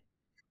accomplishment.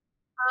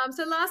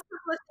 So last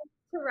couple of things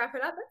to wrap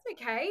it up.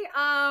 That's okay.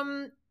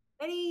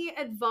 Any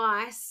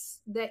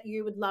advice that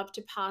you would love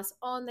to pass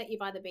on that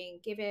you've either been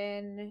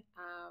given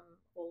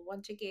or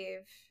want to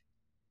give?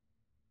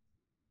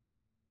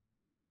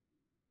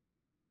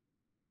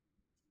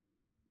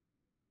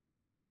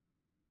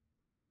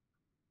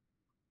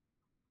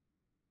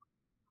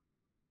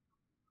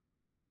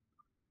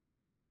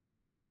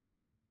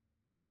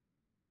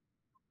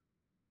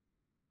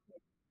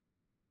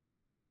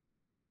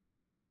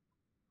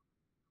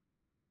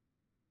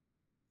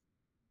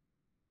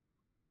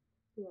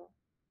 Yeah.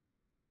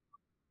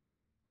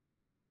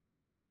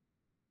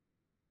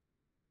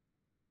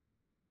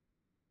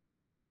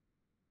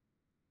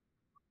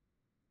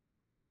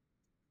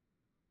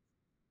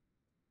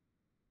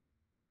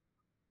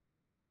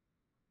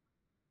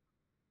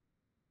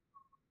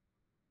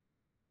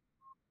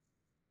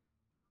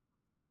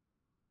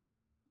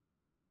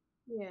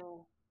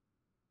 Yeah.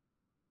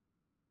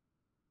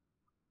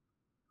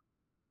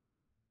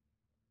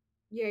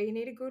 Yeah, you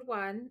need a good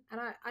one. And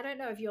I don't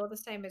know if you're the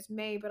same as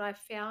me, but I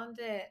found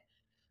it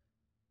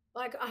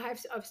like I've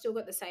still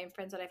got the same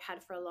friends that I've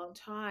had for a long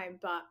time,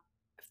 but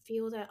I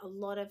feel that a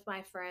lot of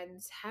my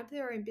friends have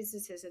their own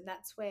businesses, and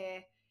that's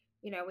where,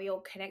 we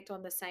all connect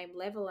on the same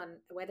level. And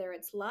whether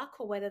it's luck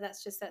or whether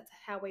that's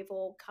how we've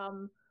all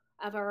come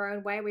of our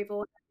own way, we've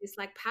all had this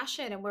like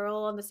passion and we're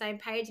all on the same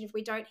page. And if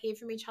we don't hear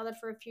from each other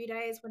for a few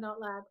days, we're not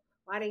like,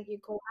 why didn't you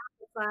call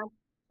up? It's like,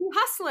 she's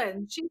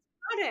hustling, she's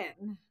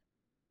starting.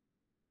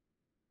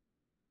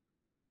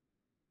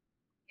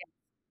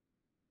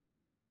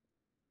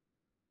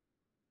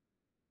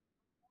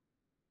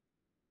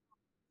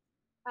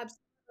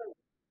 Absolutely.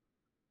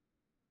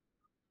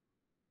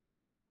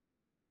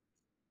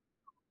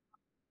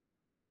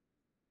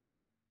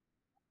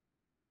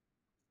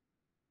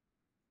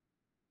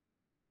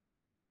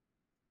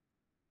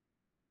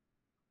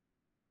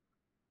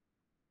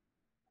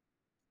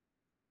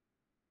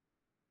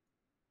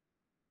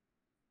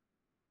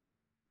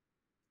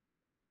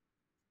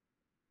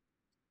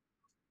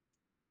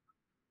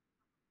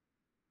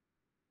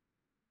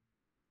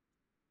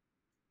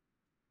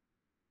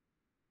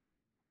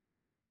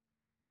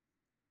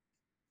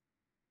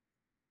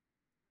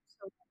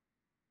 So,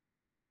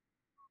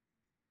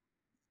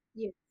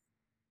 yeah,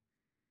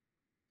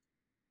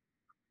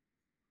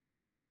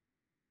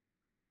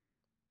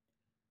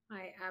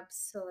 I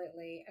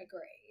absolutely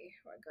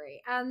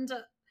agree. And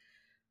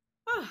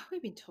oh,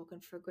 we've been talking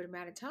for a good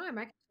amount of time.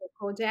 I can talk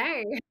all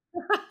day.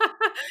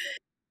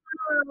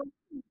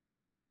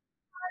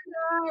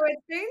 No,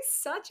 it's been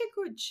such a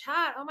good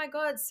chat. Oh my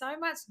God, so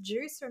much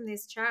juice from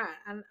this chat.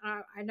 And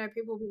I know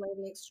people will be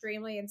leaving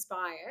extremely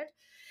inspired.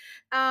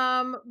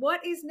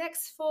 What is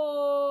next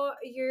for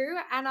you,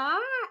 Anna,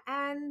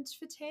 and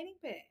for Tanning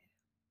Bear?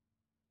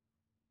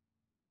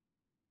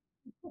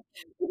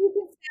 If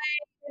you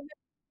can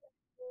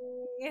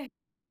say.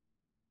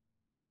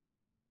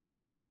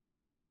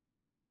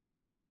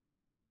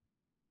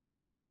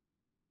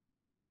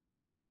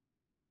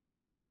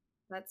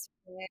 That's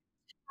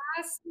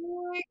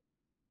fantastic.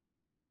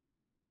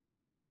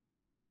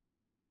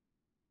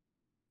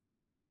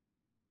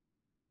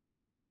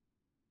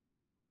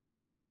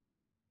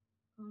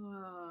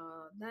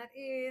 Oh, that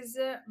is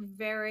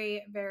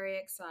very, very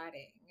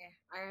exciting.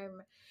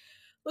 I'm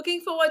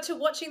looking forward to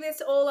watching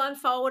this all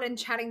unfold and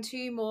chatting to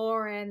you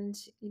more. And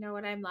you know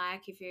what I'm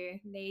like. If you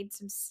need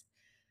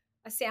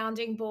a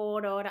sounding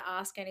board or to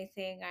ask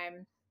anything,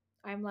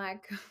 I'm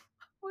like,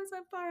 always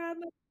on fire. I'm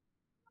like,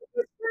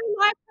 "This is very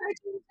life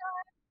coaching."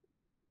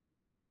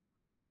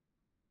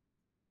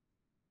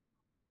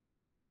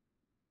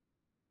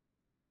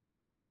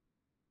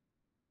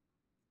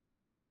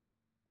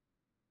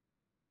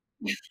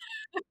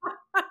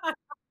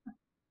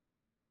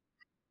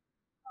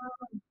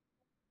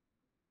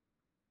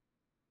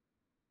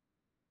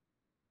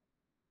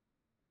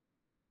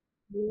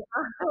 Yeah.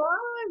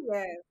 Oh,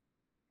 yes.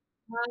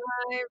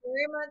 I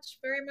very much,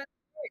 very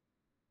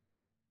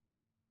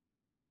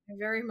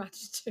much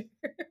do.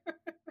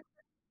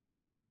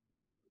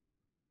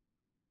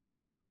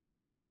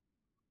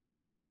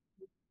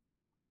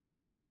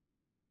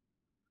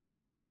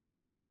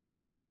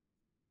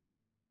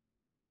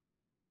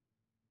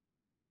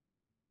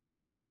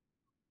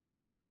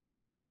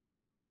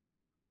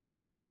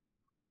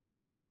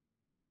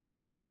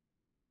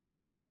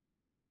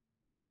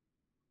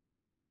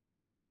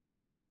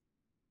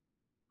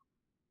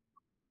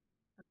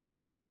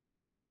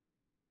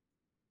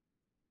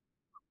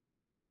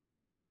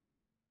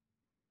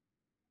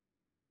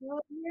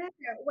 Well, yeah.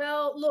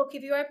 Well, look,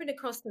 if you opened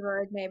across the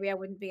road, maybe I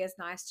wouldn't be as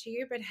nice to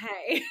you, but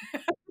hey.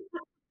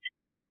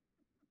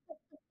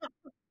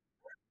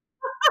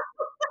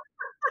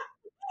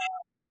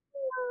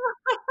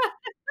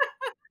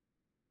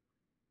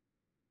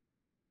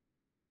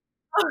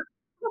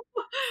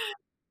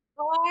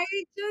 I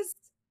just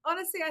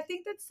honestly, I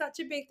think that's such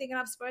a big thing, and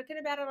I've spoken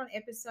about it on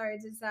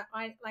episodes. Is that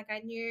I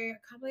knew, I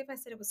can't believe I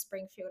said it was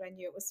Springfield. I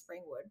knew it was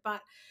Springwood,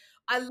 but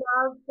I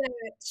love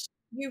that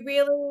you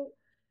really.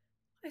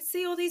 I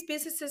see all these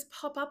businesses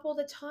pop up all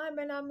the time,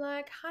 and I'm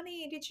like,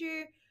 honey, did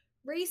you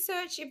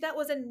research if that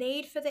was a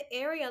need for the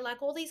area?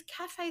 Like all these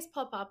cafes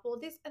pop up, all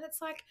this, and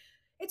it's like,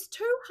 it's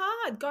too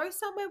hard. Go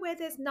somewhere where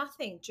there's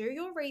nothing. Do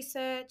your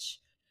research,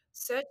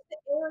 search the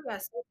area,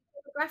 search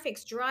the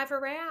demographics, drive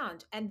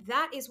around, and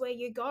that is where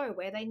you go,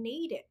 where they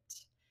need it.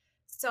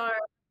 So,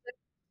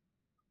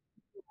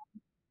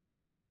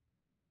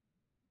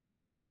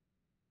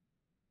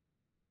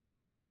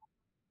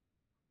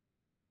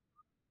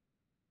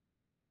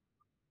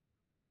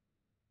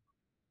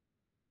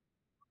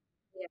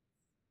 yeah,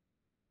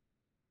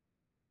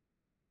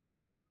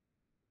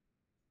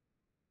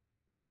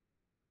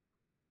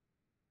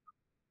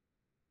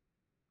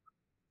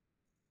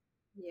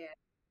 yeah,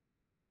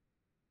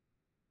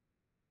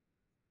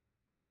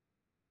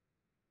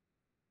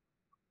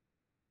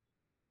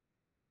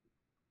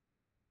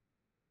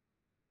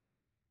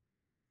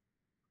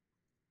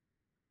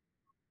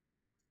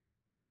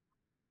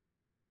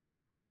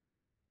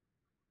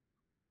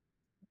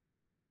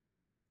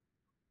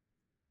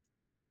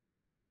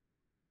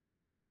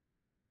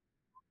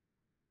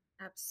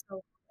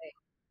 Absolutely.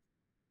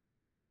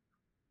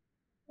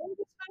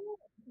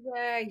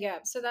 Yeah, yeah.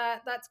 So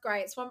that's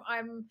great. So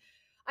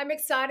I'm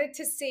excited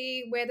to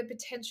see where the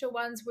potential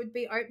ones would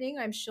be opening.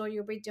 I'm sure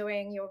you'll be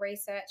doing your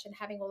research and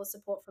having all the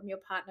support from your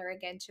partner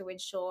again to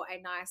ensure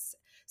a nice,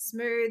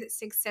 smooth,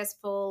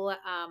 successful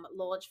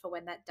launch for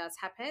when that does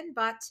happen.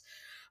 But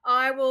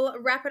I will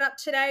wrap it up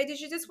today. Did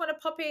you just want to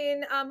pop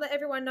in, let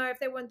everyone know if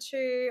they want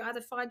to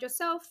either find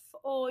yourself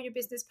or your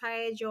business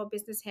page, your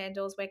business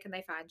handles, where can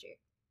they find you?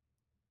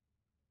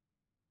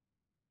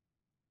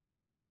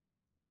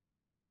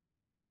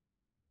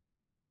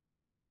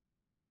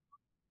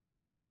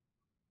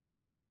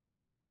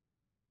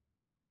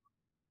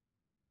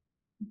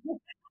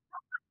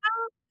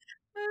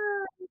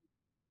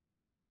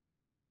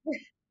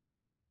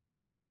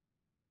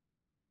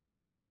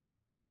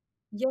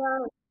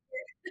 Yeah.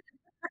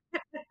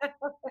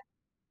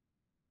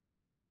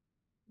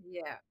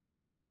 Yeah.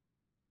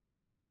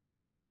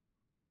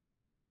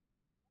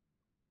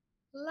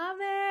 Love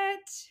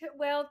it.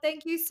 Well,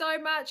 thank you so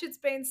much. It's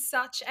been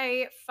such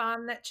a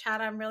fun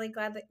chat. I'm really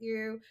glad that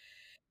you.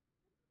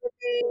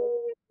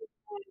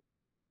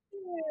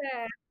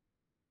 Yeah,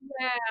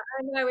 yeah.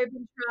 I know we've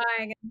been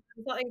trying, and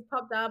something's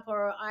popped up,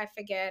 or I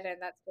forget,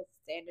 and that's just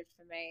standard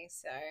for me.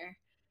 So,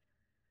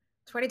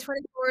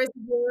 2024 is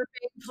the year of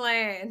being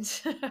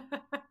planned.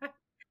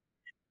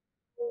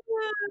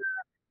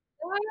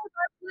 Oh, my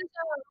pleasure.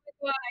 Oh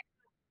my God.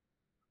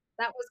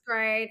 That was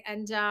great,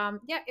 and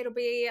yeah, it'll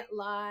be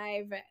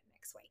live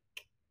next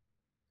week.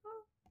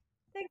 Oh,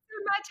 thanks so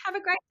much. Have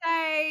a great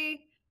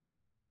day.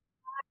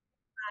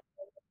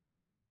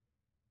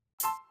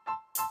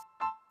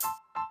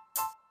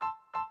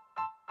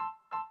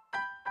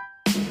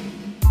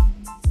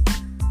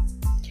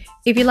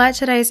 If you liked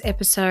today's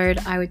episode,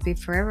 I would be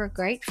forever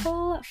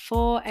grateful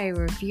for a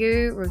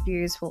review.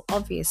 Reviews will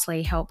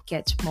obviously help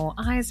get more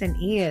eyes and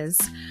ears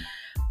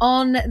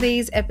on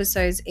these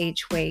episodes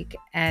each week.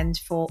 And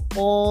for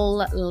all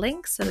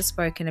links that are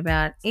spoken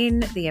about in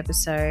the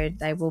episode,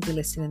 they will be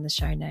listed in the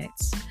show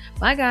notes.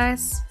 Bye,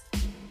 guys.